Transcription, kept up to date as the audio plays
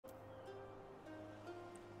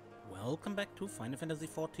Welcome back to Final Fantasy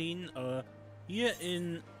XIV. Here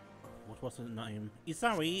in what was the name?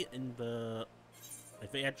 Isari, in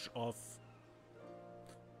at the edge of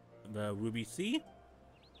the Ruby Sea,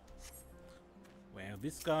 where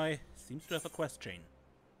this guy seems to have a quest chain.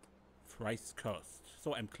 Thrice cursed.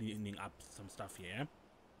 So I'm cleaning up some stuff here.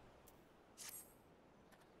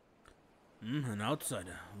 An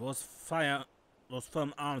outsider. Those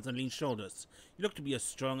firm arms and lean shoulders. You look to be as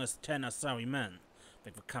strong as 10 Isari men.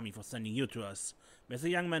 Thank for coming, for sending you to us. There's a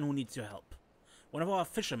young man who needs your help. One of our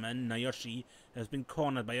fishermen, Nayoshi, has been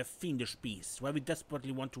cornered by a fiendish beast. While we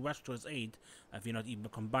desperately want to rush to his aid, I fear not even the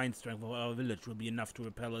combined strength of our village will be enough to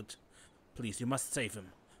repel it. Please, you must save him.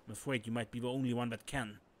 I'm afraid you might be the only one that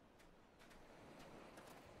can.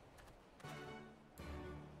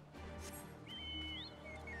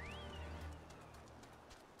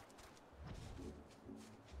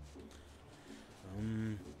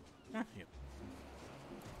 Here.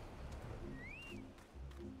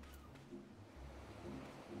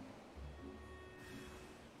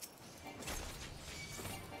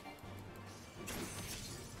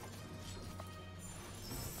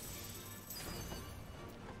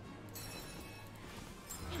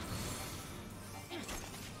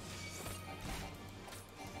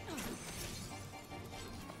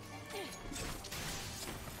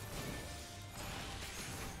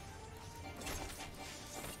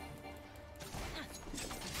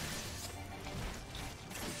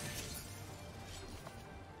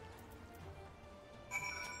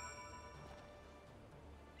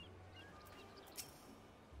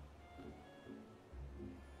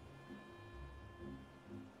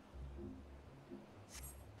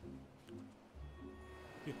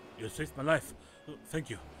 You saved my life.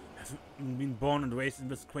 Thank you. I've been born and raised in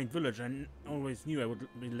this quaint village. I always knew I would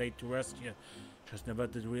be late to rest here. Just never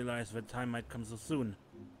did realize that time might come so soon.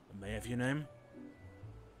 May I have your name?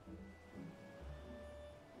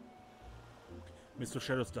 Mr.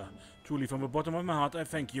 Shadowstar, truly from the bottom of my heart I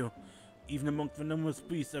thank you. Even among the numerous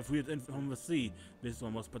beasts I've reared from the sea, this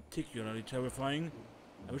one was particularly terrifying.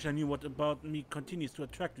 I wish I knew what about me continues to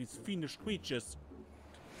attract these fiendish creatures.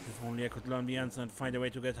 If only I could learn the answer and find a way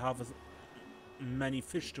to get half as many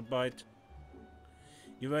fish to bite.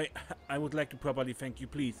 I would like to properly thank you,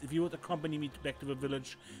 please. If you would accompany me back to the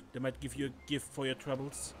village, they might give you a gift for your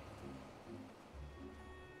troubles.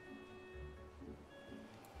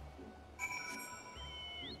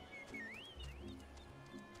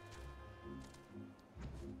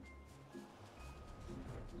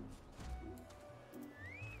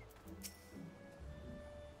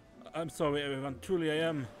 I'm sorry, everyone. Truly, I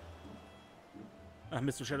am.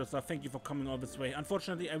 Mr. Shadowstar, thank you for coming all this way.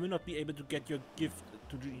 Unfortunately, I will not be able to get your gift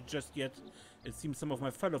to you just yet. It seems some of my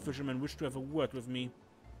fellow fishermen wish to have a word with me.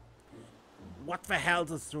 What the hell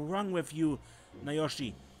is wrong with you,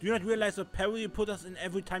 Nayoshi? Do you not realize the peril you put us in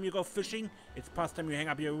every time you go fishing? It's past time you hang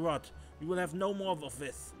up your rod. We will have no more of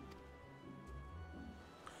this.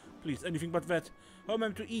 Please, anything but that. How am I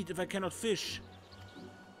to eat if I cannot fish?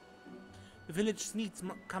 The village needs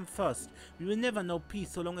come first. We will never know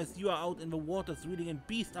peace so long as you are out in the waters reeling in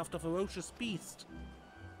beast after ferocious beast.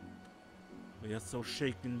 We are so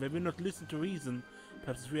shaken. They will not listen to reason.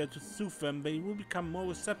 Perhaps if we are to soothe them, they will become more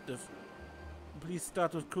receptive. Please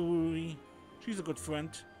start with Kururi. She's a good friend.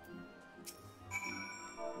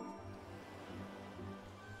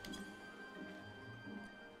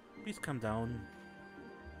 Please calm down.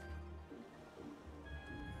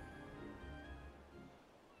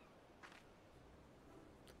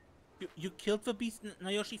 You killed the beast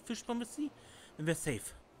Nayoshi fished from the sea? And we're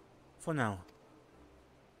safe. For now.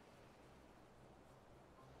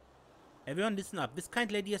 Everyone listen up. This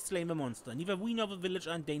kind lady has slain the monster. Neither we nor the village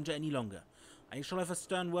are in danger any longer. I shall have a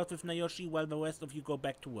stern word with Nayoshi while the rest of you go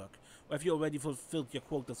back to work. Or have you already fulfilled your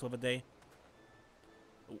quotas for the day?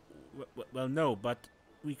 Well, no, but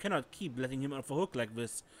we cannot keep letting him off the hook like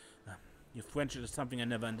this. Your friendship is something I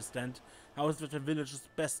never understand. How is it the village's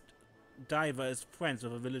best diver is friends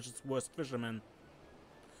with the village's worst fisherman?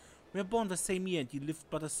 We were born the same year and you lived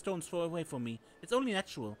but a stone's throw away from me. It's only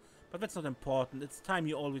natural, but that's not important. It's time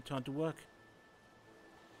you all return to work.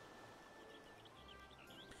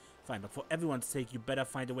 Fine, but for everyone's sake, you better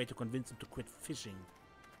find a way to convince him to quit fishing.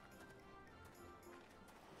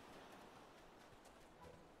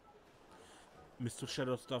 Mr.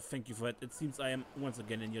 Shadowstar, thank you for it. It seems I am once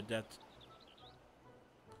again in your debt.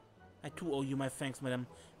 I too owe you my thanks, madam,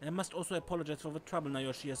 and I must also apologize for the trouble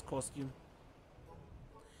Nayoshi has caused you.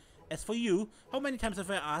 As for you, how many times have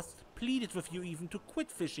I asked, pleaded with you even, to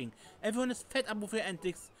quit fishing? Everyone is fed up with your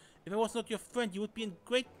antics. If I was not your friend, you would be in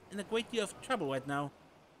a great deal of trouble right now.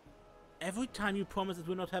 Every time you promise it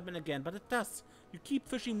will not happen again, but it does. You keep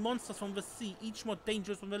fishing monsters from the sea, each more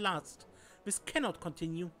dangerous than the last. This cannot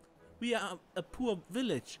continue. We are a poor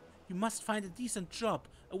village. You must find a decent job,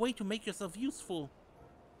 a way to make yourself useful.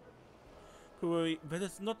 Kuroi, that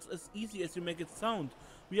is not as easy as you make it sound.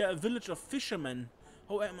 We are a village of fishermen.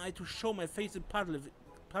 How am I to show my face in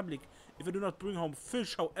public if I do not bring home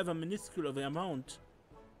fish, however minuscule the amount?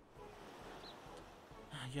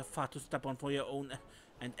 You're far too stubborn for your own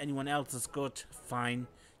and anyone else's good. Fine.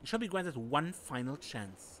 You shall be granted one final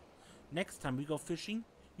chance. Next time we go fishing,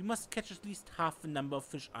 you must catch at least half the number of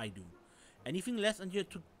fish I do. Anything less and you're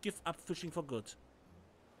to give up fishing for good.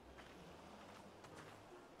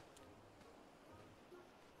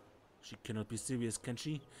 She cannot be serious, can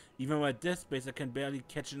she? Even on my death base, I can barely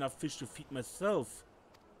catch enough fish to feed myself.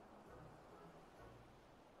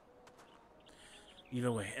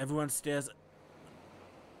 Either way, everyone stares.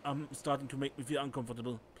 I'm starting to make me feel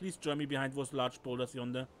uncomfortable. Please join me behind those large boulders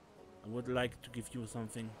yonder. I would like to give you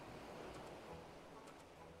something.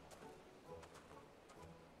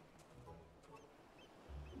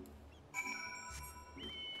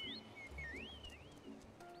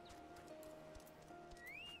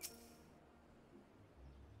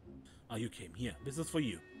 Ah, you came here. This is for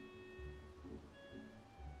you.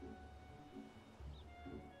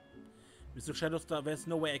 Mr. Shadowstar, there's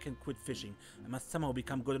no way I can quit fishing. I must somehow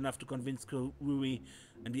become good enough to convince Kuroi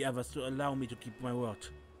and the others to allow me to keep my word.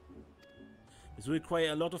 This will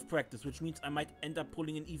require a lot of practice, which means I might end up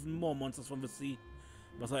pulling in even more monsters from the sea.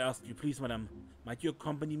 But I ask you, please, madam, might you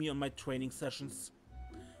accompany me on my training sessions?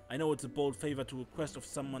 I know it's a bold favor to request of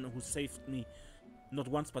someone who saved me not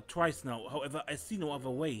once but twice now. However, I see no other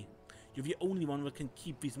way. You're the only one that can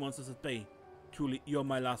keep these monsters at bay. Truly, you're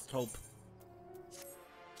my last hope.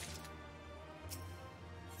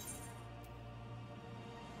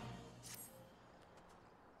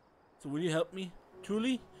 So will you help me?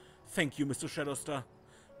 Truly? Thank you, Mr. Shadowstar.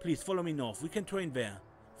 Please follow me north. We can train there.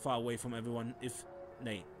 Far away from everyone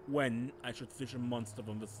nay, when I should fish a monster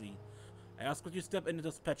from the sea. I ask that you step in and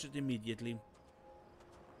dispatch it immediately.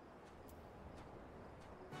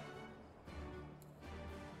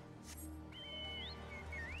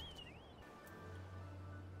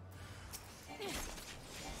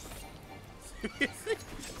 Seriously?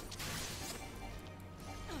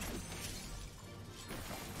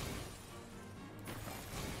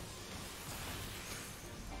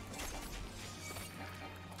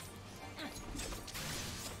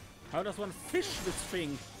 How does one fish this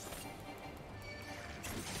thing?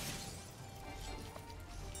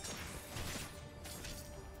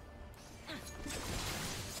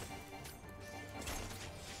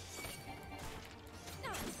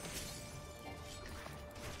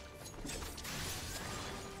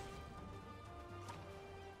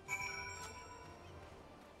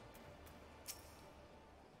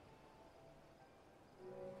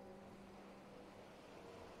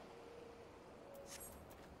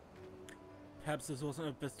 Perhaps this wasn't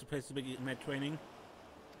the best place to begin my training.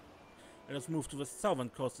 Let us move to the southern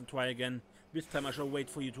coast and try again. This time I shall wait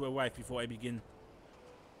for you to arrive before I begin.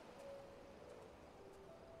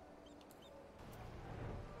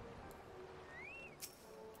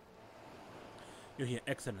 You're here,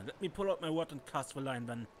 excellent. Let me pull out my rod and cast the line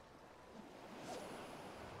then.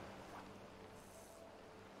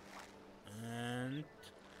 And...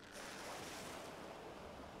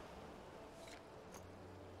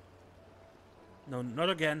 no, not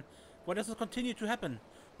again. Why does this continue to happen?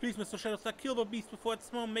 Please, Mr. Shadowstar, kill the beast before its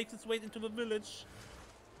swarm makes its way into the village.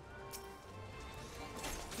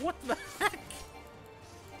 What the heck?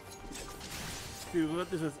 Dude,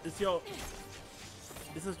 what is this?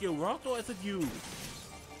 Is this your rod or is it you?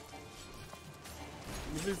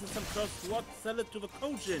 If this is some close rod, sell it to the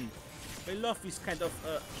Kojin. They love this kind of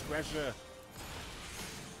treasure.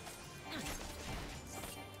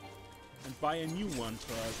 And buy a new one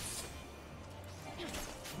first.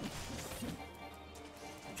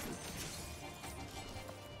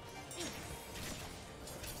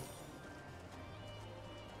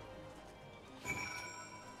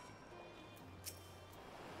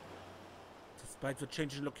 Despite the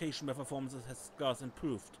change in location, my performance has scarce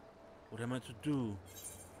improved. What am I to do?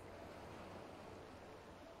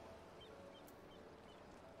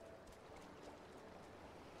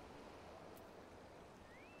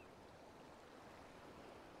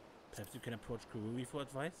 Perhaps you can approach Kuroi for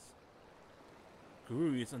advice?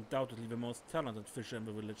 Kuroi is undoubtedly the most talented fisher in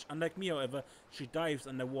the village. Unlike me, however, she dives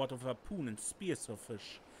underwater with a harpoon and spears her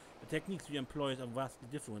fish. The techniques we employ are vastly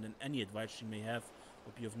different, and any advice she may have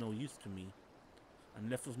would be of no use to me. I'm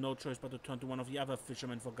left with no choice but to turn to one of the other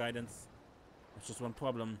fishermen for guidance. There's just one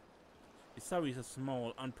problem. Isari is a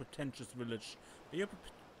small, unpretentious village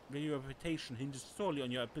where your reputation hinges solely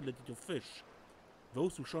on your ability to fish.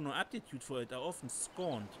 Those who show no aptitude for it are often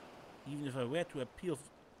scorned. Even if I were to appeal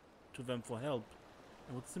to them for help,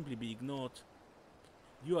 I would simply be ignored.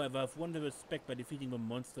 You, however, have won their respect by defeating the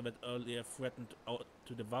monster that earlier threatened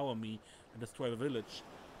to devour me and destroy the village.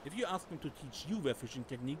 If you ask them to teach you their fishing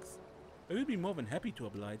techniques, I will be more than happy to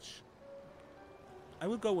oblige. I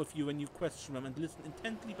will go with you when you question them and listen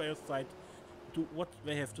intently by your side to what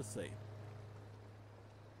they have to say.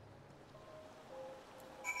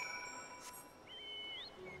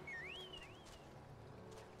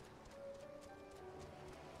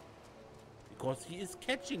 Because he is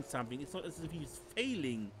catching something, it's not as if he's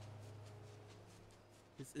failing.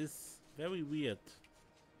 This is very weird.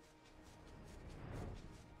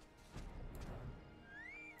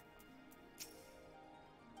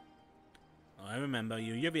 Oh, I remember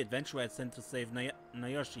you. You're the adventurer I sent to save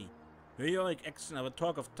Nayoshi. Heroic action of a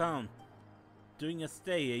talk of town. During your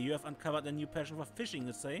stay here, you have uncovered a new passion for fishing,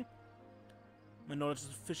 you say? My knowledge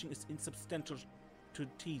of fishing is insubstantial to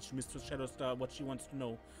teach Mistress Shadowstar what she wants to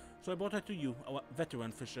know, so I brought her to you, our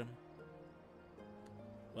veteran fisher.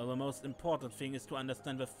 Well, the most important thing is to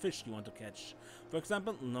understand the fish you want to catch. For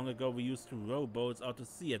example, long ago we used to row boats out to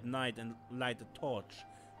sea at night and light a torch.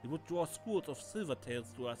 It would draw schools of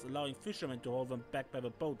silvertails to us, allowing fishermen to haul them back by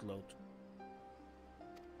the boatload.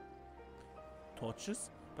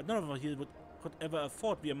 Torches? But none of us here could ever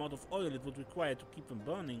afford the amount of oil it would require to keep them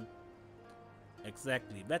burning.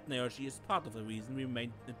 Exactly. That, Nayoshi, is part of the reason we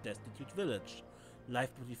remained a destitute village. Life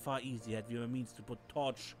would be far easier had we the means to put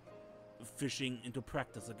torch fishing into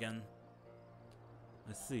practice again.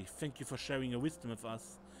 I see. Thank you for sharing your wisdom with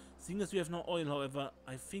us. Seeing as we have no oil, however,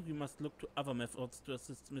 I think we must look to other methods to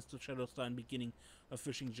assist Mr. Shadowstar in beginning a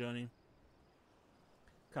fishing journey.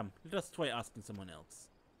 Come, let us try asking someone else.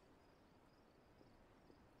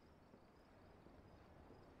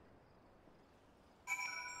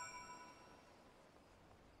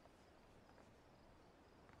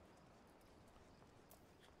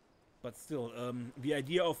 But still, the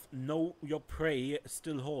idea of know your prey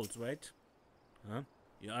still holds, right? Huh?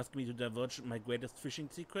 You ask me to divulge my greatest fishing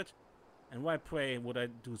secret? And why, pray, would I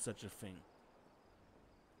do such a thing?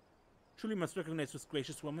 Surely you must recognize this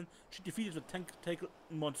gracious woman. She defeated the tentacle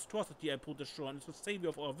monstrosity I pulled ashore and is the savior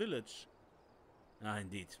of our village. Ah,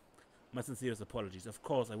 indeed. My sincerest apologies. Of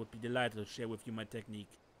course, I would be delighted to share with you my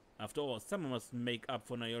technique. After all, someone must make up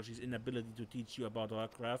for Nayoshi's inability to teach you about our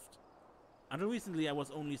craft. Until recently, I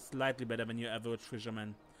was only slightly better than your average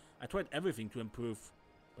fisherman. I tried everything to improve,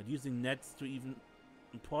 but using nets to even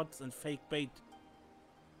pots and fake bait.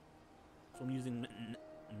 From using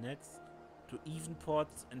nets to even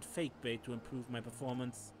pots and fake bait to improve my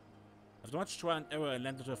performance. After much trial and error, I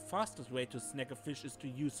learned that the fastest way to snag a fish is to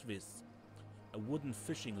use this. A wooden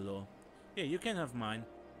fishing lure. Here, you can have mine.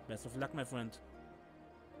 Best of luck, my friend.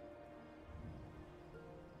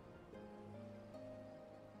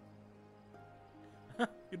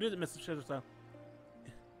 You did it, Mr. Shadowstar.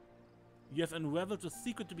 You have unraveled the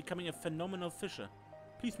secret to becoming a phenomenal fisher.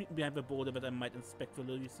 Please meet me behind the border that I might inspect the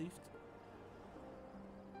lure received.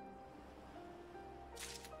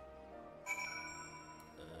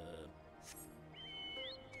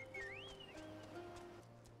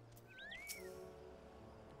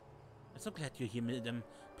 I'm so glad you're here, madam.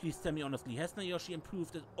 Please tell me honestly, has Nayoshi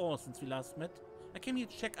improved at all since we last met? I came here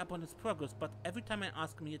to check up on his progress, but every time I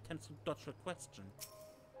ask him, he attempts to dodge the question.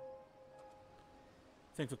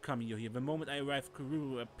 Thanks for coming, you're here. The moment I arrived,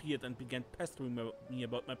 Kururu appeared and began pestering me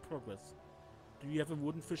about my progress. Do you have a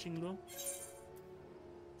wooden fishing lure?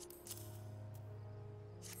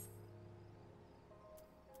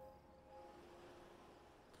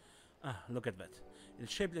 Ah, look at that.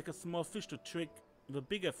 It's shaped like a small fish to trick the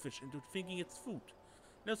bigger fish into thinking it's food.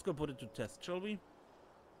 Let's go put it to test, shall we?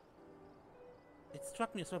 It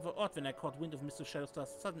struck me as rather odd when I caught wind of Mr.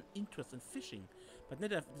 Shadowstar's sudden interest in fishing, but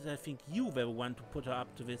neither did I think you were the one to put her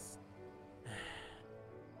up to this.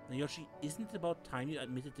 Nayoshi, isn't it about time you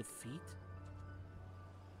admitted defeat?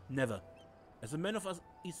 Never. As a man of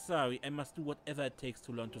Isari, I must do whatever it takes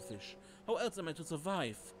to learn to fish. How else am I to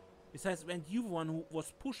survive? Besides, weren't you the one who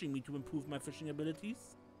was pushing me to improve my fishing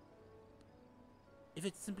abilities? If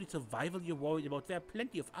it's simply survival you're worried about, there are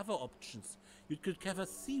plenty of other options. You could gather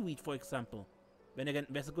seaweed, for example. Then again,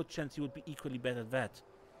 there's a good chance you would be equally better at that.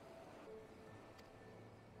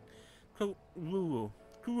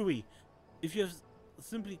 Kurui, if you have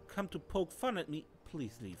simply come to poke fun at me,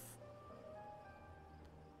 please leave.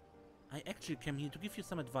 I actually came here to give you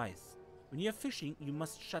some advice. When you're fishing, you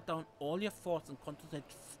must shut down all your thoughts and concentrate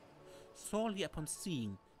solely upon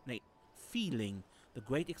seeing, nay, feeling the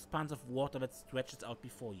great expanse of water that stretches out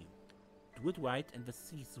before you. Do it right and the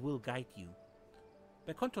seas will guide you.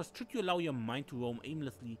 By contrast, should you allow your mind to roam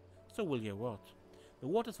aimlessly, so will your rod. The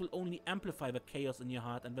waters will only amplify the chaos in your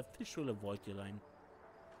heart and the fish will avoid your line.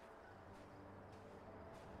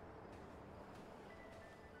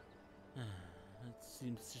 It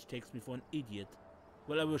seems she takes me for an idiot.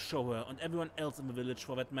 Well, I will show her, and everyone else in the village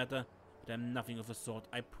for that matter, but I'm nothing of the sort.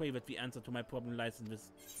 I pray that the answer to my problem lies in this,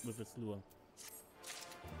 with this lure.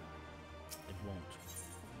 It won't.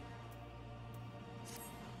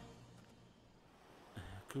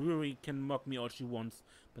 Kururi can mock me all she wants,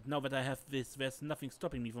 but now that I have this, there's nothing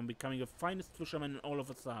stopping me from becoming the finest fisherman in all of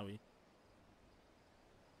Isari.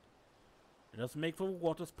 Let us make the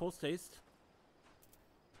waters post-haste.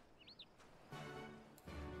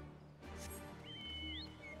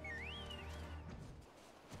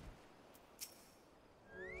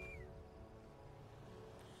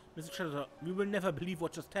 Mr. Shadow, we will never believe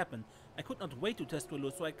what just happened. I could not wait to test the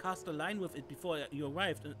lure, so I cast a line with it before you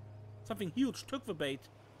arrived, and something huge took the bait.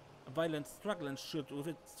 A violent struggle ensued, with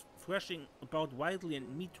it thrashing about wildly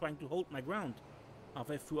and me trying to hold my ground.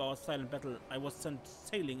 Halfway through our silent battle, I was sent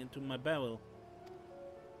sailing into my barrel.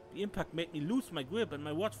 The impact made me lose my grip, and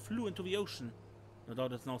my rod flew into the ocean. No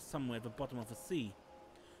doubt it's now somewhere at the bottom of the sea.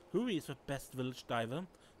 Huri is the best village diver.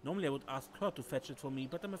 Normally I would ask her to fetch it for me,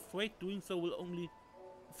 but I'm afraid doing so will only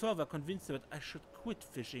further convince her that I should quit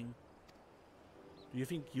fishing. Do you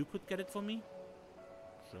think you could get it for me?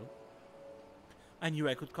 Sure. I knew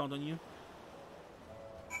I could count on you.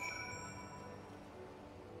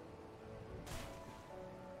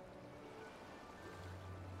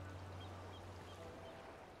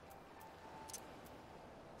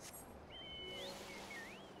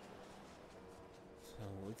 So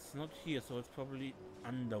it's not here, so it's probably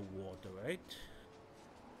underwater, right?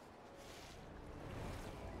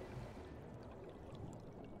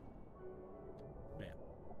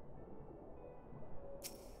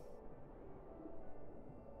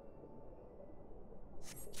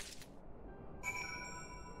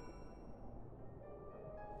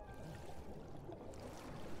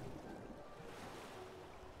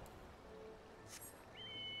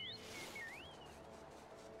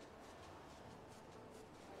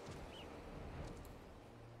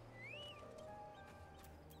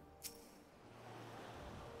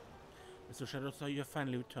 Mr. Shadow, so you have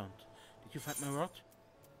finally returned. Did you find my rod?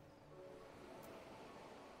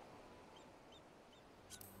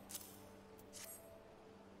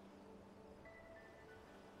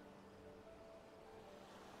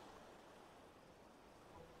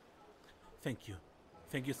 Thank you.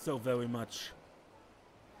 Thank you so very much.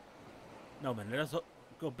 Now then, let us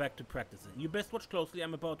go back to practicing. You best watch closely.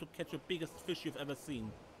 I'm about to catch the biggest fish you've ever seen.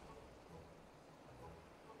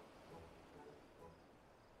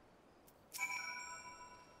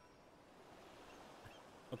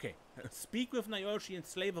 Okay, speak with Nayoshi and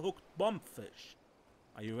slay the hooked bombfish.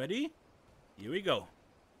 Are you ready? Here we go.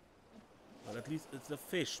 Well, at least it's a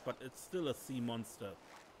fish, but it's still a sea monster.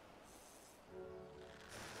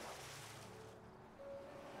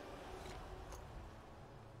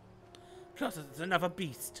 Plus, it's another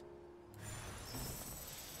beast.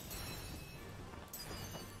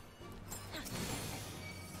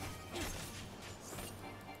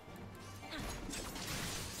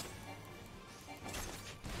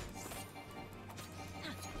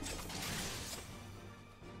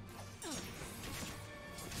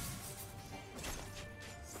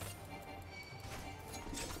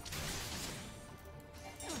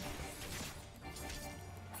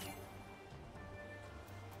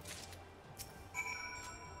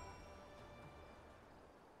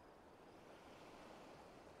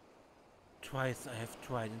 Twice I have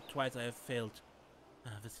tried, and twice I have failed.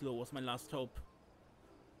 This lure was my last hope.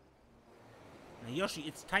 Nayoshi,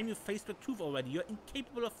 it's time you faced the truth already. You're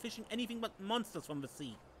incapable of fishing anything but monsters from the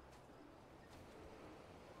sea.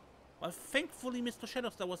 Well, thankfully Mr.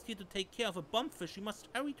 Shadowstar was here to take care of a bombfish. You must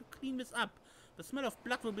hurry to clean this up. The smell of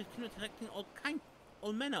blood will be attracting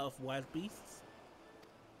all manner of wild beasts.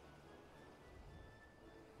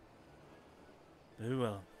 Very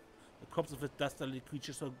well. The corpse of the dastardly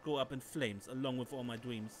creature shall go up in flames, along with all my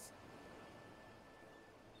dreams.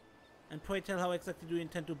 And pray tell, how exactly do you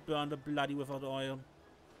intend to burn the bloody without oil?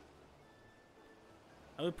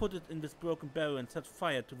 I will put it in this broken barrel and set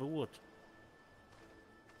fire to the wood.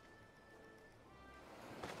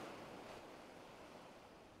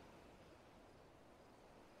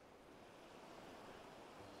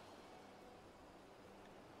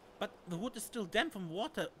 But the wood is still damp from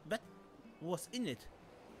water that was in it.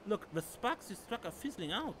 Look, the sparks you struck are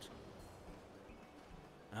fizzling out.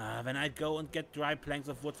 Then I'd go and get dry planks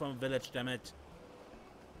of wood from a village, damn it.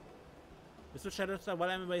 Mr. Shadowstar, while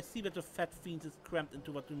I'm away, see that the fat fiend is crammed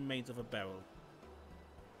into what remains of a barrel.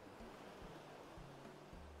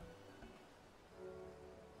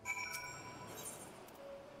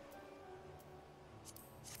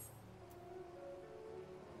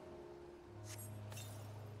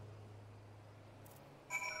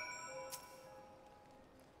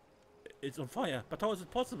 It's on fire, but how is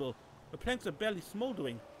it possible? The planks are barely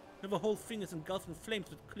smoldering. Now the whole thing is engulfed in flames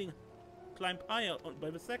that climb higher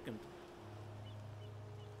by the second.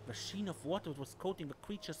 The sheen of water was coating the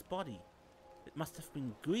creature's body. It must have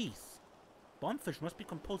been grease. Bombfish must be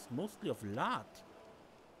composed mostly of lard.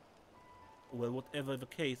 Well, whatever the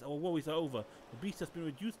case, our worries are over. The beast has been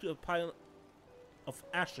reduced to a pile of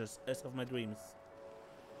ashes, as of my dreams.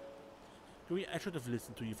 Yuri, I should have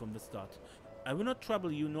listened to you from the start. I will not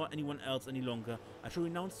trouble you nor anyone else any longer. I shall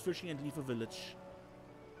renounce fishing and leave a village.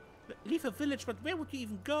 Leave a village? But where would you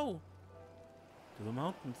even go? To the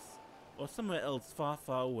mountains. Or somewhere else far,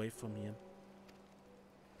 far away from here.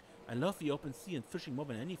 I love the open sea and fishing more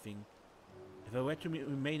than anything. If I were to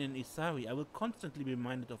remain in Isari, I will constantly be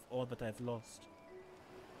reminded of all that I have lost.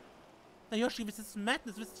 Nayoshi, this is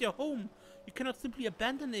madness. This is your home. You cannot simply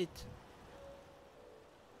abandon it.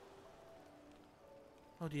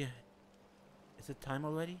 Oh dear. Is it time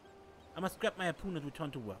already? I must grab my harpoon and return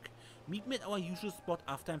to work. Meet me at our usual spot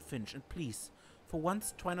after I'm finished, and please, for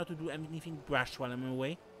once, try not to do anything brash while I'm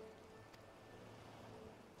away.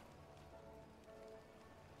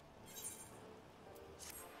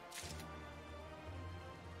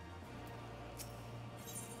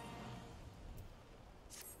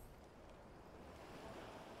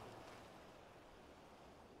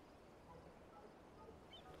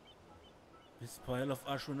 This pile of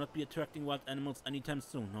ash will not be attracting wild animals anytime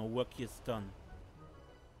soon. Our work here is done.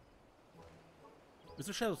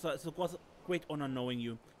 Mr. Shadowstar, it was a great honor knowing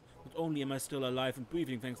you. Not only am I still alive and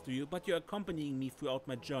breathing thanks to you, but your accompanying me throughout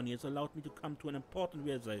my journey has allowed me to come to an important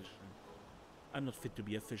realization. I'm not fit to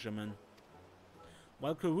be a fisherman.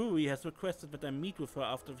 While Karuri has requested that I meet with her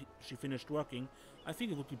after she finished working, I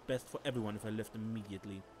think it would be best for everyone if I left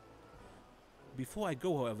immediately. Before I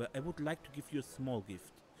go, however, I would like to give you a small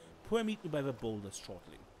gift. Pray meet me by the boulders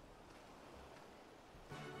shortly.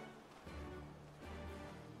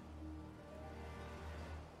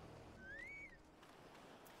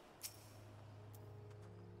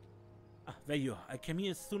 Ah, there you are. I came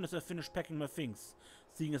here as soon as I finished packing my things.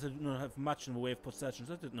 Seeing as I do not have much in the way of possessions,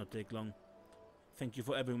 that did not take long. Thank you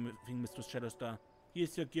for everything, Mistress Shadowstar.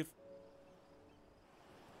 Here's your gift.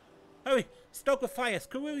 Hurry! Stoke the fires!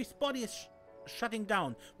 Karuri's body is shutting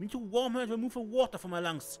down. We need to warm her and remove the water from her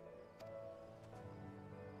lungs.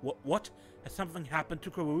 What? Has something happened to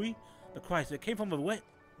Karuri? The cries, they came from that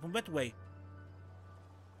way.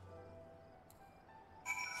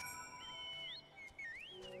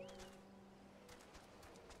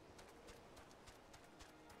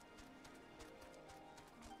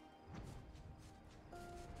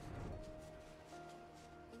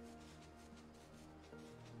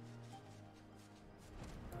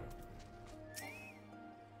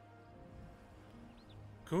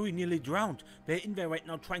 Karuri nearly drowned. They're in there right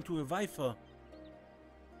now trying to revive her.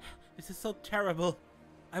 This is so terrible.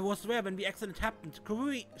 I was there when the accident happened.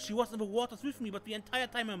 Karuri, she was in the waters with me, but the entire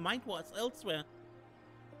time her mind was elsewhere.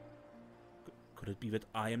 Could it be that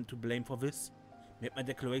I am to blame for this? Made my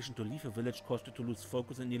declaration to leave the village caused her to lose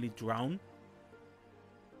focus and nearly drown?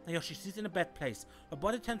 Nayoshi, she's in a bad place. Her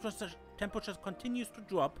body temperature continues to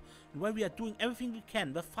drop, and while we are doing everything we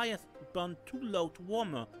can, the fires burn too low to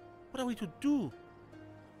warm her. What are we to do?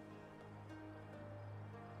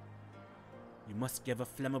 We must gather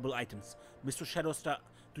flammable items. Mr. Shadowstar,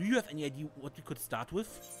 do you have any idea what we could start with?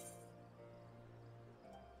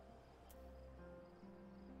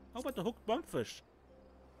 How about the hooked bombfish?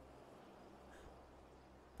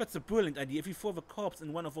 That's a brilliant idea. If we throw the corpse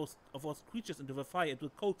in one of those creatures into the fire, it will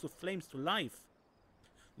coat with flames to life.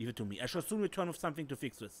 Leave it to me. I shall soon return with something to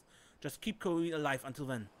fix this. Just keep Karuri alive until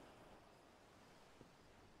then.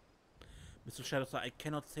 Mr. Shadowstar, I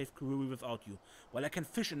cannot save Karuri without you. While I can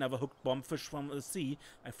fish another hooked bombfish from the sea,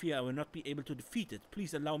 I fear I will not be able to defeat it.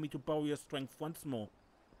 Please allow me to borrow your strength once more.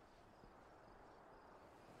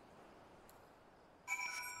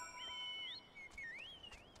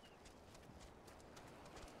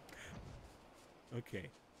 Okay.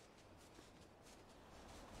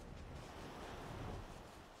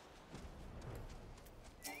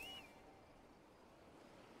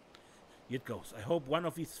 Here it goes. I hope one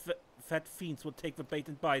of these fat fiends will take the bait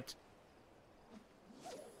and bite.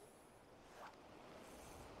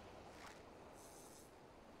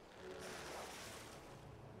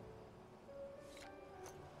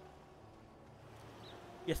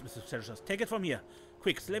 Yes, Mr. Cerberus, take it from here.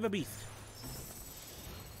 Quick, slay the beast.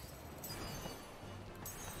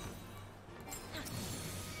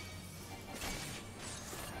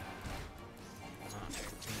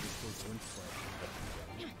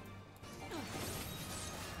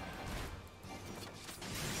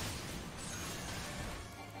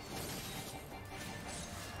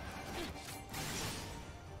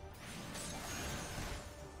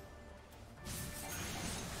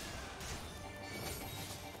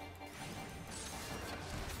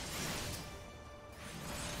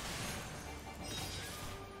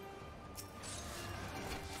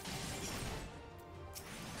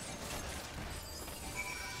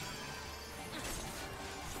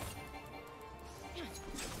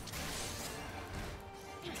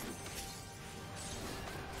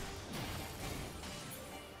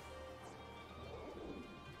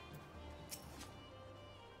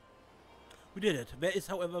 We did it. There is,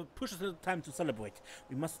 however, precious little time to celebrate.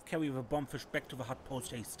 We must carry the bombfish back to the hut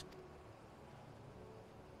post-haste.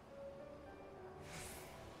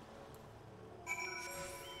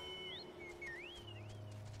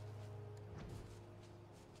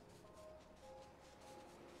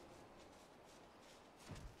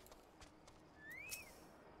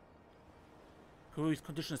 Kurui's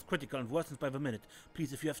condition is critical and worsens by the minute.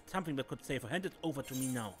 Please, if you have something that could save her, hand it over to me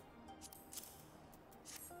now.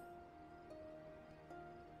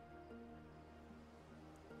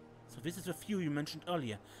 So this is the fuel you mentioned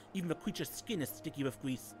earlier. Even the creature's skin is sticky with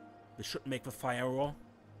grease. This should make the fire roar.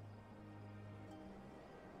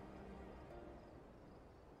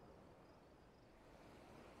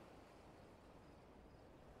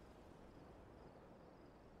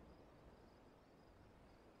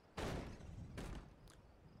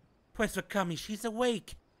 Where's the Kami? She's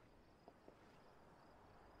awake!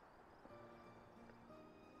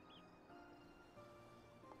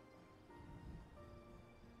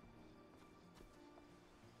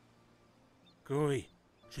 Kurui,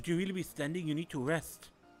 should you really be standing? You need to rest.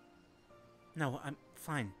 No, I'm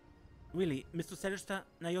fine. Really, Mr. Celesta,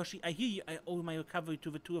 Nayoshi, I hear you. I owe my recovery to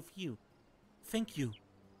the two of you. Thank you.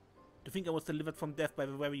 To think I was delivered from death by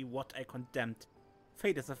the very what I condemned.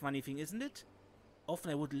 Fate is a funny thing, isn't it?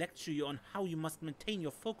 Often I would lecture you on how you must maintain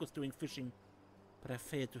your focus during fishing, but I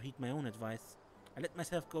failed to heed my own advice. I let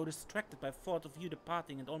myself go distracted by thought of you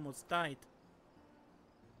departing and almost died.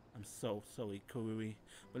 I'm so sorry, Kurui.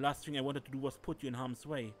 The last thing I wanted to do was put you in harm's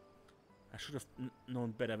way. I should have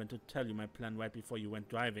known better than to tell you my plan right before you went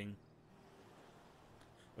driving.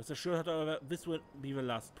 Rest assured, however, this will be the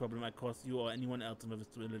last problem I cause you or anyone else in this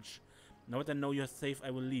village. Now that I know you're safe,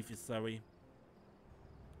 I will leave Isari.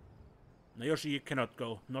 Nayoshi, you cannot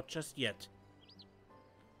go. Not just yet.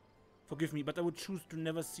 Forgive me, but I would choose to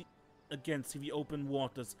never see the open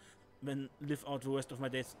waters than live out the rest of my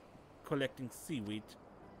days collecting seaweed.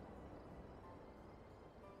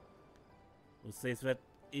 Who says that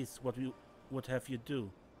is what we would have you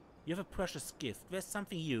do? You have a precious gift. There's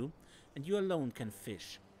something you, and you alone, can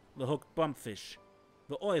fish. The hooked bombfish.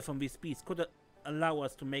 The oil from these beasts could allow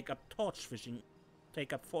us to take up torch fishing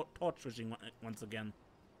once again.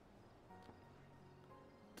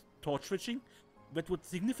 Torch fishing? That would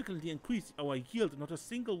significantly increase our yield, and not a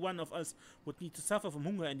single one of us would need to suffer from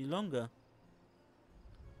hunger any longer.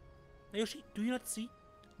 Nayoshi, do you not see?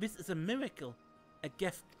 This is a miracle. A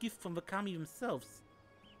gift from the Kami themselves.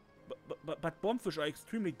 But bombfish are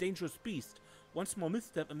extremely dangerous beasts. One small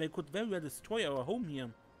misstep and they could very well destroy our home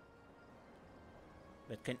here.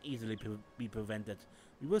 That can easily be prevented.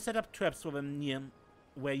 We will set up traps for them near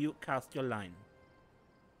where you cast your line.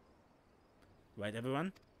 Right,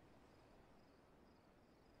 everyone?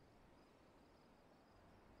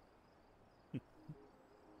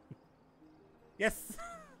 Yes!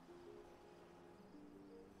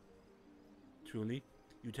 Truly?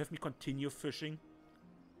 You'd have me continue fishing?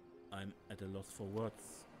 I'm at a loss for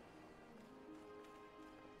words.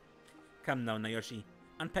 Come now, Nayoshi.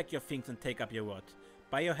 Unpack your things and take up your rod.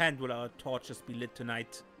 By your hand will our torches be lit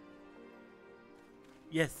tonight.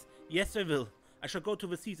 Yes, yes I will. I shall go to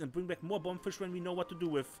the seas and bring back more bombfish when we know what to do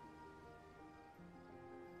with.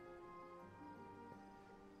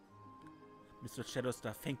 Mr.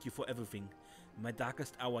 Shadowstar, thank you for everything. In my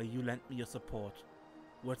darkest hour, you lent me your support.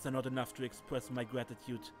 Words are not enough to express my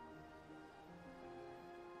gratitude.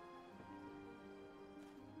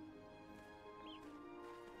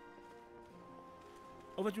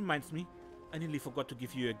 Oh, that reminds me. I nearly forgot to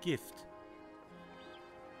give you a gift.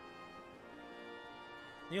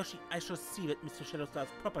 Nayoshi, I shall see that Mr. Shadowstar is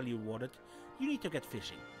properly rewarded. You need to get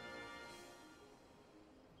fishing.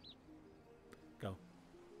 Go.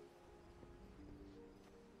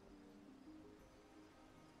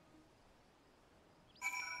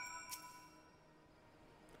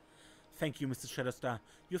 Thank you, Mr. Shadowstar.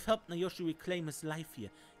 You've helped Nayoshi reclaim his life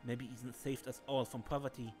here, maybe even saved us all from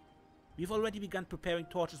poverty. We've already begun preparing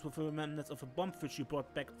torches with the remnants of a bombfish you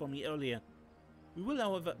brought back for me earlier. We will,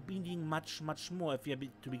 however, be needing much more if we are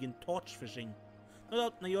to begin torch fishing. No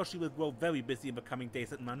doubt Nayoshi will grow very busy in the coming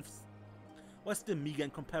days and months. While still meager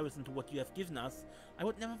in comparison to what you have given us, I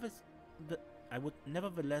would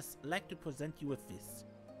nevertheless like to present you with this.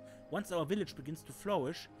 Once our village begins to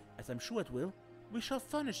flourish, as I'm sure it will, we shall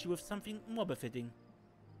furnish you with something more befitting.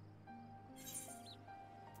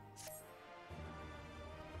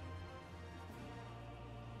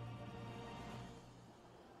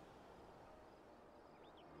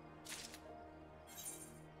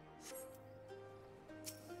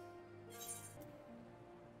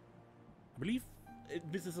 I believe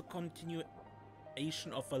this is a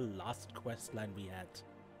continuation of the last quest line we had.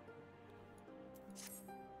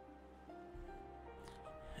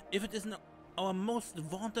 If it isn't our most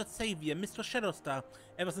vaunted savior, Mr. Shadowstar,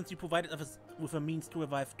 ever since you provided us with a means to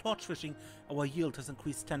revive torch fishing, our yield has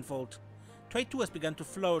increased tenfold. Trade too has begun to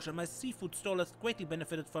flourish, and my seafood stall has greatly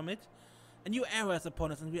benefited from it. A new era is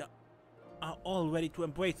upon us, and we are all ready to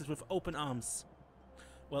embrace it with open arms.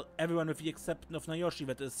 Well, everyone with the exception of Nayoshi,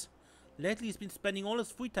 that is. Lately he's been spending all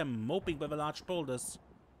his free time moping by the large boulders.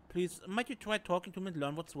 Please, might you try talking to him and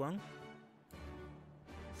learn what's wrong?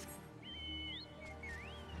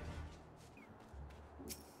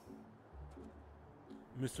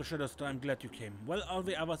 Mr. Shadowstar, I'm glad you came. While all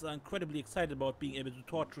the others are incredibly excited about being able to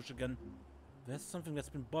torch fish again, there's something that's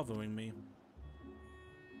been bothering me.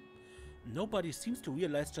 Nobody seems to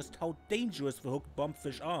realize just how dangerous the hooked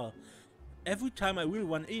bombfish are. Every time I reel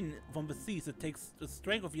one in from the seas, it takes the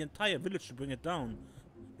strength of the entire village to bring it down.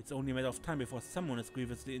 It's only a matter of time before someone is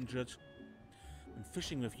grievously injured. When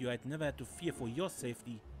fishing with you, I'd never had to fear for your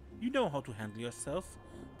safety. You know how to handle yourself.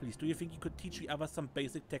 Please, do you think you could teach the others some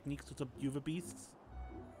basic techniques to subdue the beasts?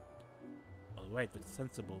 Alright, that's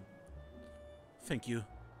sensible. Thank you.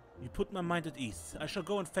 You put my mind at ease. I shall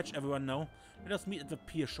go and fetch everyone now. Let us meet at the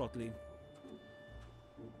pier shortly.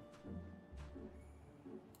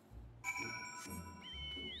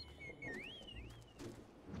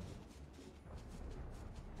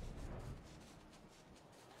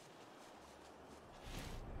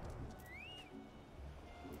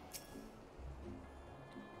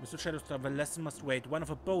 Mr. Shadowstar, the lesson must wait. One of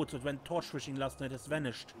the boats that went torch fishing last night has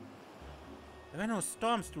vanished. There were no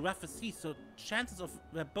storms to rough the sea, so chances of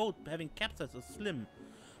their boat having capsized are slim.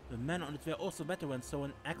 The men on it were also veterans, so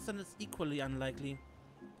an accident is equally unlikely.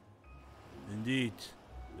 Indeed.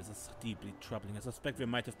 This is deeply troubling. I suspect they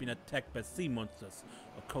might have been attacked by sea monsters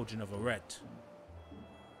or Kojin of a rat.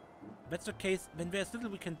 If that's the case, then there's little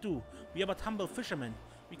we can do. We are but humble fishermen.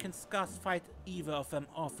 We can scarce fight either of them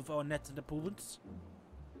off with our nets and improvements.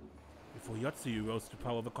 Before Yotsuyu rose to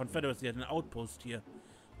power, the Confederacy had an outpost here.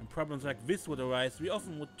 When problems like this would arise, we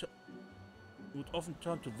often would often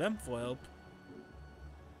turn to them for help.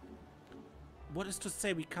 What is to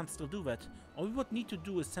say we can't still do that? All we would need to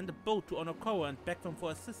do is send a boat to Onokoro and beg them for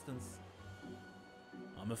assistance.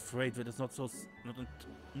 I'm afraid that it's not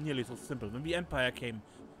nearly so simple. When the Empire came,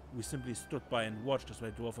 we simply stood by and watched as they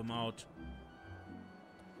drove them out.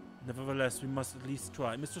 Nevertheless, we must at least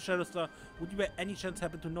try. Mr. Shadowstar, would you by any chance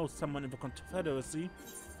happen to know someone in the Confederacy?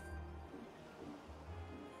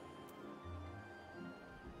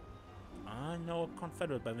 I know a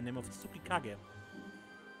Confederate by the name of Tsukikage.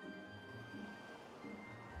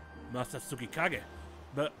 Master Tsukikage,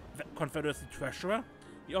 the Confederacy treasurer?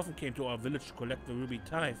 He often came to our village to collect the ruby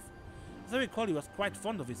tithe. As I recall, he was quite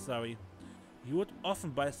fond of Isari. He would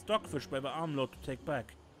often buy stockfish by the armload to take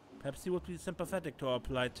back. Perhaps he would be sympathetic to our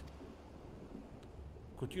plight.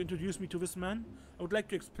 Could you introduce me to this man? I would like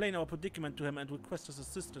to explain our predicament to him and request his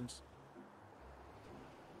assistance.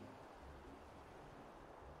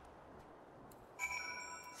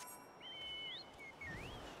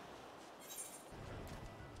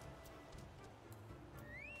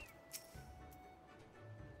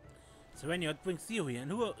 Serenia, what brings you here?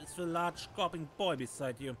 And who is the large, gawping boy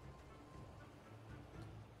beside you?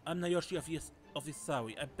 I'm Nayoshi of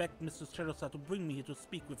Isari. I begged Mr. Shadowstar to bring me here to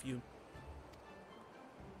speak with you.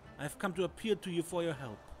 I have come to appeal to you for your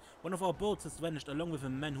help. One of our boats has vanished along with the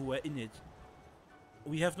men who were in it.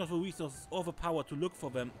 We have not the resources or the power to look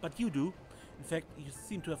for them, but you do. In fact, you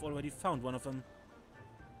seem to have already found one of them.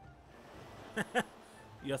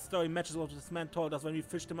 Your story matches what this man told us when we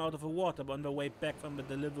fished him out of the water on the way back from the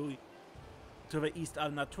delivery to the East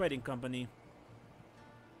Alna Trading Company.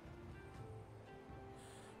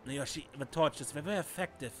 Nayoshi, the torches were very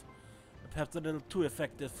effective. Perhaps a little too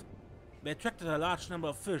effective. They attracted a large number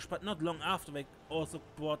of fish, but not long after they also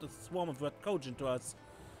brought a swarm of red Kojin to us.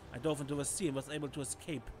 I dove into the sea and was able to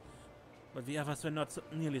escape. But the others were not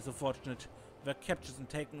nearly so fortunate. They were captured and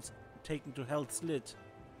taken to Hell's Slit.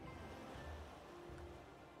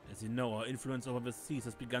 As you know, our influence over the seas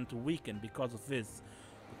has begun to weaken. Because of this,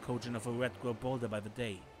 the Kojin of the Red grow bolder by the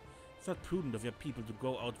day. It's not prudent of your people to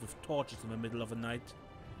go out with torches in the middle of the night.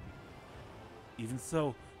 Even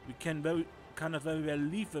so, we cannot very well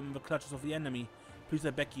leave them in the clutches of the enemy. Please, I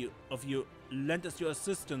beg of you, lend us your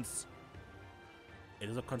assistance. It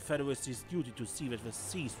is a Confederacy's duty to see that the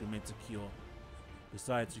seas remain secure.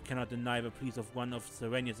 Besides, we cannot deny the pleas of one of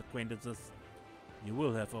Serenia's acquaintances. You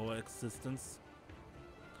will have our assistance.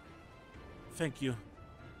 Thank you.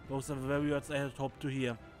 Those are the very words I had hoped to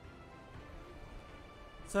hear.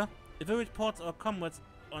 Sir, if the reports our comrades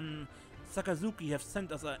on Sakazuki have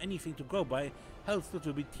sent us are anything to go by, Hell's Slit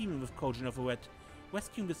will be teeming with Kojin of the Red.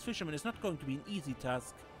 Rescuing this fisherman is not going to be an easy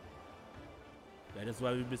task. That is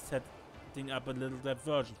why we'll be setting up a little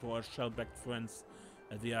diversion for our shell-backed friends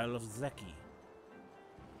at the Isle of Zeki.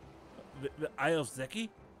 The Isle of Zeki?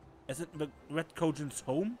 Is it the Red Kojin's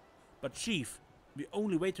home? But Chief, the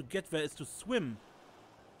only way to get there is to swim.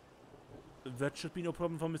 That should be no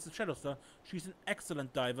problem for Mrs. Shadowstar. She's an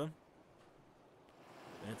excellent diver.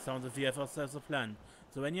 Then it sounds as if we have ourselves a plan.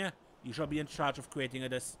 Serenia, you shall be in charge of creating a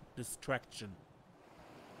distraction.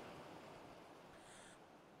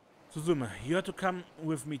 Suzume, you are to come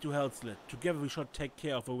with me to Hell's Slit. Together we shall take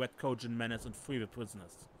care of the Red Kojin menace and free the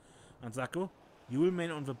prisoners. And Zaku, you will remain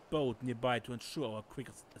on the boat nearby to ensure our quick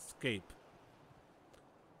escape.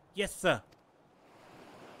 Yes, sir.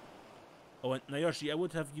 Oh, and Nayoshi, I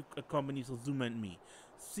would have you accompany Suzume and me.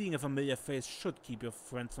 Seeing a familiar face should keep your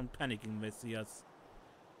friends from panicking when they see us.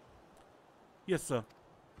 Yes, sir.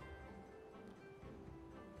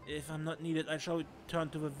 If I'm not needed, I shall return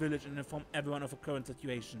to the village and inform everyone of the current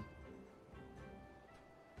situation.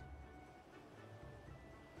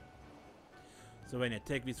 Serenia,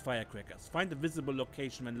 take these firecrackers. Find a visible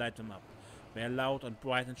location and light them up. They are loud and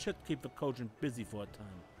bright and should keep the Kojin busy for a time.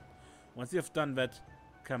 Once you have done that,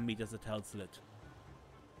 come meet us at Hell's Slit.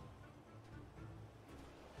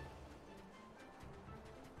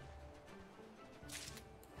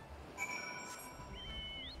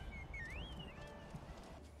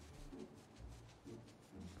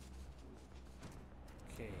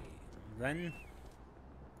 Okay, then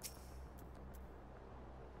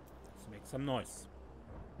let's make some noise.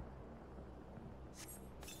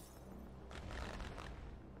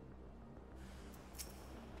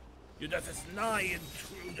 Your death is nigh,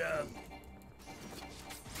 intruder!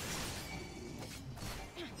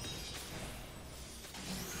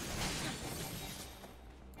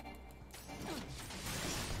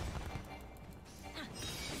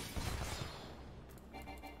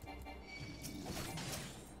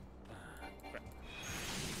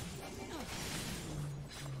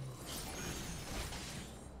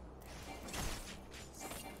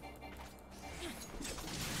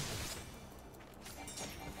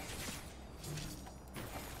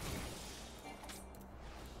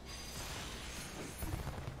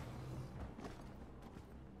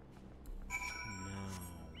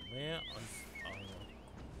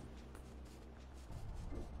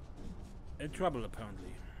 In trouble, apparently.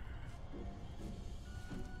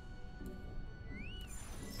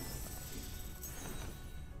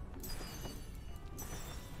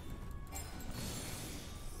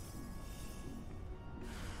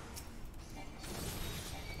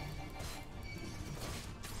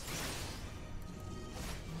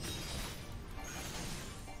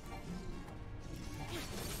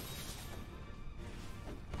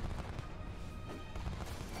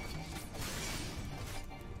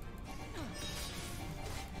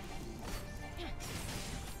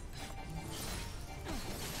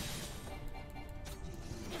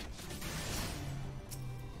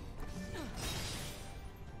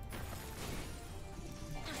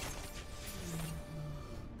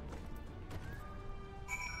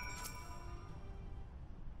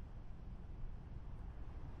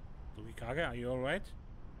 Kage, are you alright?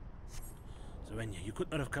 Serenia, you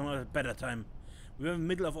could not have come at a better time. We were in the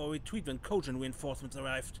middle of our retreat when Kojin reinforcements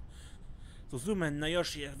arrived. Suzume and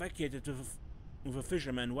Nayoshi evacuated with the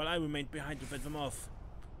fishermen while I remained behind to fend them off.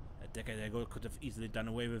 A decade ago could have easily done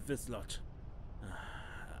away with this lot.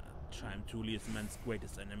 Time truly is man's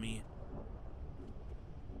greatest enemy.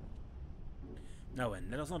 Now then,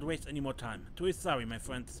 let us not waste any more time. To Isari, my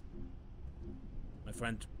friends. My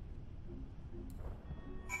friend.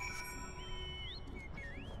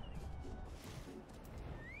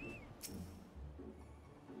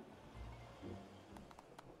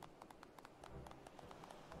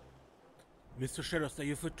 Mr. Shadowstar,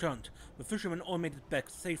 you've returned. The fishermen all made it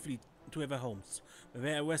back safely to our homes, where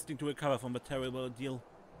we are resting to recover from the terrible ordeal.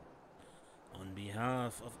 On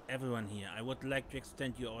behalf of everyone here, I would like to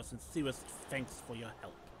extend you our sincerest thanks for your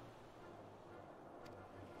help.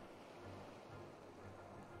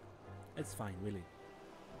 It's fine, really.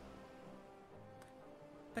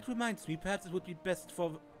 That reminds me, perhaps it would be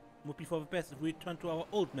for the best if we return to our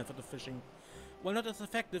old method of fishing. While not as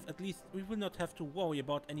effective, at least we will not have to worry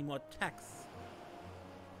about any more attacks.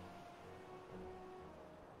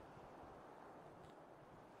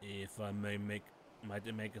 If I might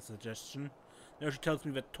make a suggestion. Nayoshi tells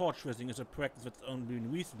me that torch fishing is a practice that's only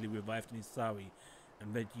been recently revived in Isari,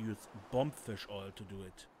 and that you use bombfish oil to do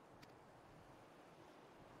it.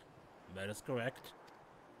 That is correct.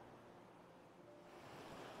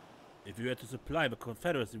 If you were to supply the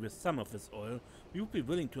Confederacy with some of this oil, we would be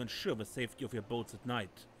willing to ensure the safety of your boats at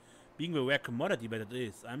night. Being the rare commodity that it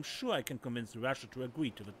is, I'm sure I can convince Russia to agree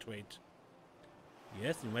to the trade.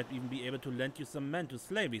 Yes, we might even be able to lend you some men to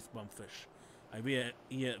slay these bombfish. I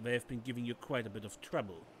hear they have been giving you quite a bit of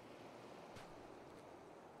trouble.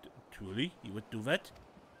 Truly? You would do that?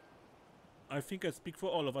 I think I speak for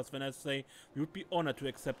all of us when I say we would be honored to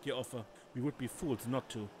accept your offer. We would be fools not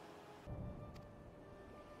to.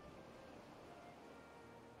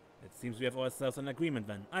 It seems we have ourselves an agreement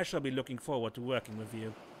then. I shall be looking forward to working with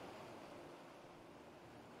you.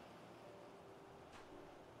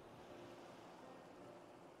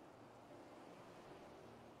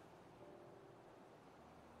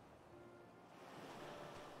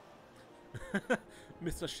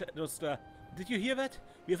 Mr. Shadowstar, did you hear that?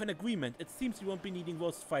 We have an agreement. It seems you won't be needing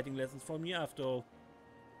those fighting lessons from me after all.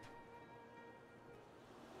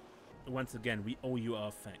 Once again, we owe you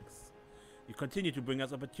our thanks. You continue to bring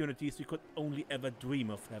us opportunities we could only ever dream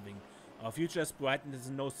of having. Our future is bright and it is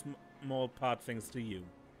in no small part thanks to you.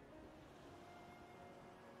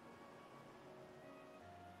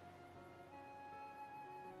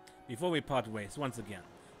 Before we part ways, once again,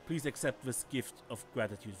 please accept this gift of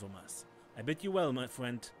gratitude from us. I bid you well, my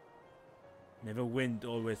friend. May the wind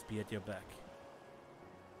always be at your back.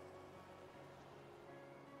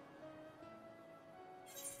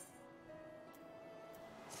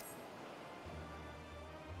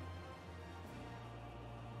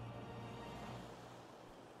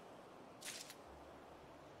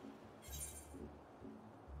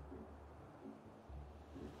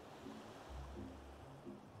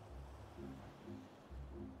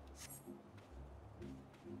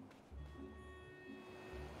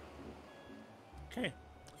 Okay.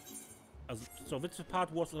 So this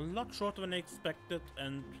part was a lot shorter than I expected,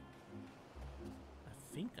 and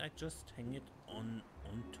I think I just hang it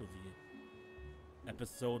onto the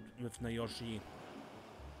episode with Nayoshi.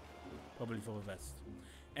 Probably for the best.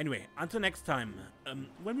 Anyway, until next time,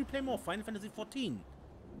 when we play more Final Fantasy XIV.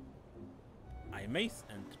 I am Mace,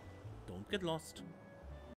 and don't get lost.